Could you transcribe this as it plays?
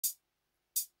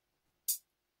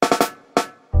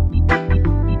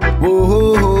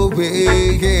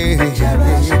way.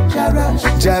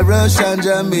 Jah rush and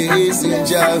Jah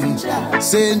messenger,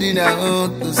 sending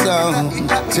out the song.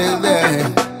 Tell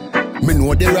them. Me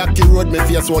know the rocky road, me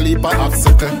face one heap of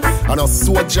obstacle. And a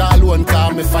soldier alone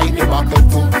can me fight the battle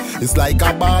too. It's like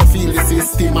a ball field, the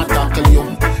system a tackle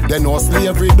you. They know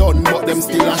slavery done, but them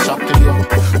still a shackle you.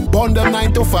 Burn them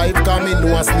 9 to 5, cause me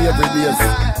know slavery days.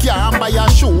 Can't buy your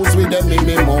shoes with them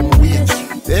minimum wage.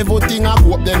 Everything I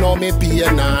go up, they know me pay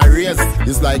and I raise.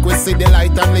 It's like we see the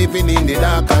light and living in the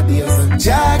darker days.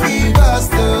 Jah give us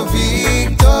the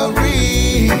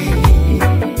victory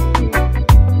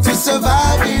to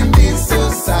survive in this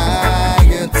society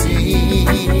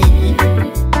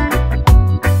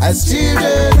as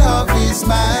children of His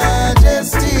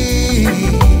Majesty.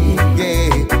 Yeah,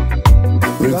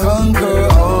 we conquer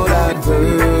all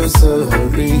adversaries.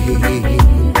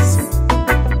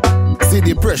 See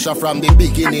the pressure from the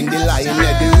beginning, the line and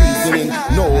the reasoning.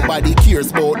 Nobody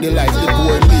cares about the life the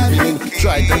poor living in.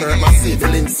 Try to hurt my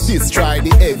siblings, destroy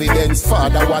the evidence.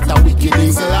 Father, what a wicked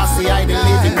thing. Selassie, I the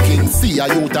living king. See a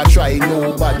youth a try,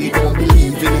 nobody don't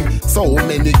believe in him. So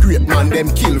many great man them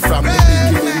kill from the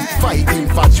beginning. Fighting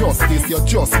for justice, you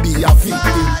just be a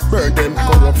victim. Burden,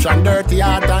 corruption, dirty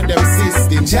heart and them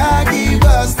system. Jah give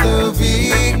us the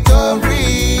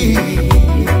victory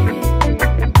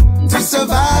to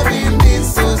survive in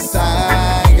this society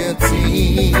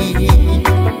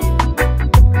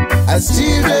as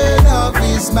children of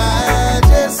His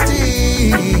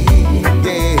Majesty.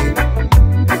 Yeah,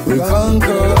 we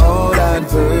conquer all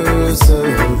adversaries.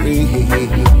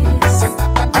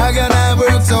 I can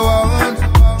work so hard,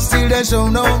 still they show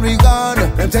no regard.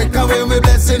 Them take away my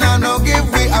blessing and no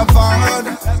give we a fard.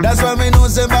 That's why me know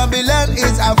say Babylon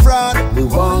is a fraud. We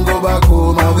won't go back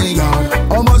home and we gone.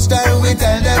 How much time we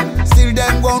tell them, still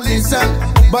them won't listen.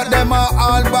 But them are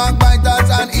all backbiters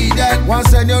and Eden. Once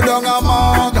send you down a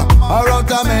mug or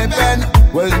out of my pen.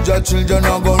 Well, your children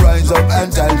are gonna rise up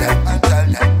and tell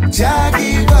them. Jah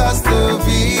give us the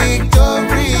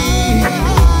victory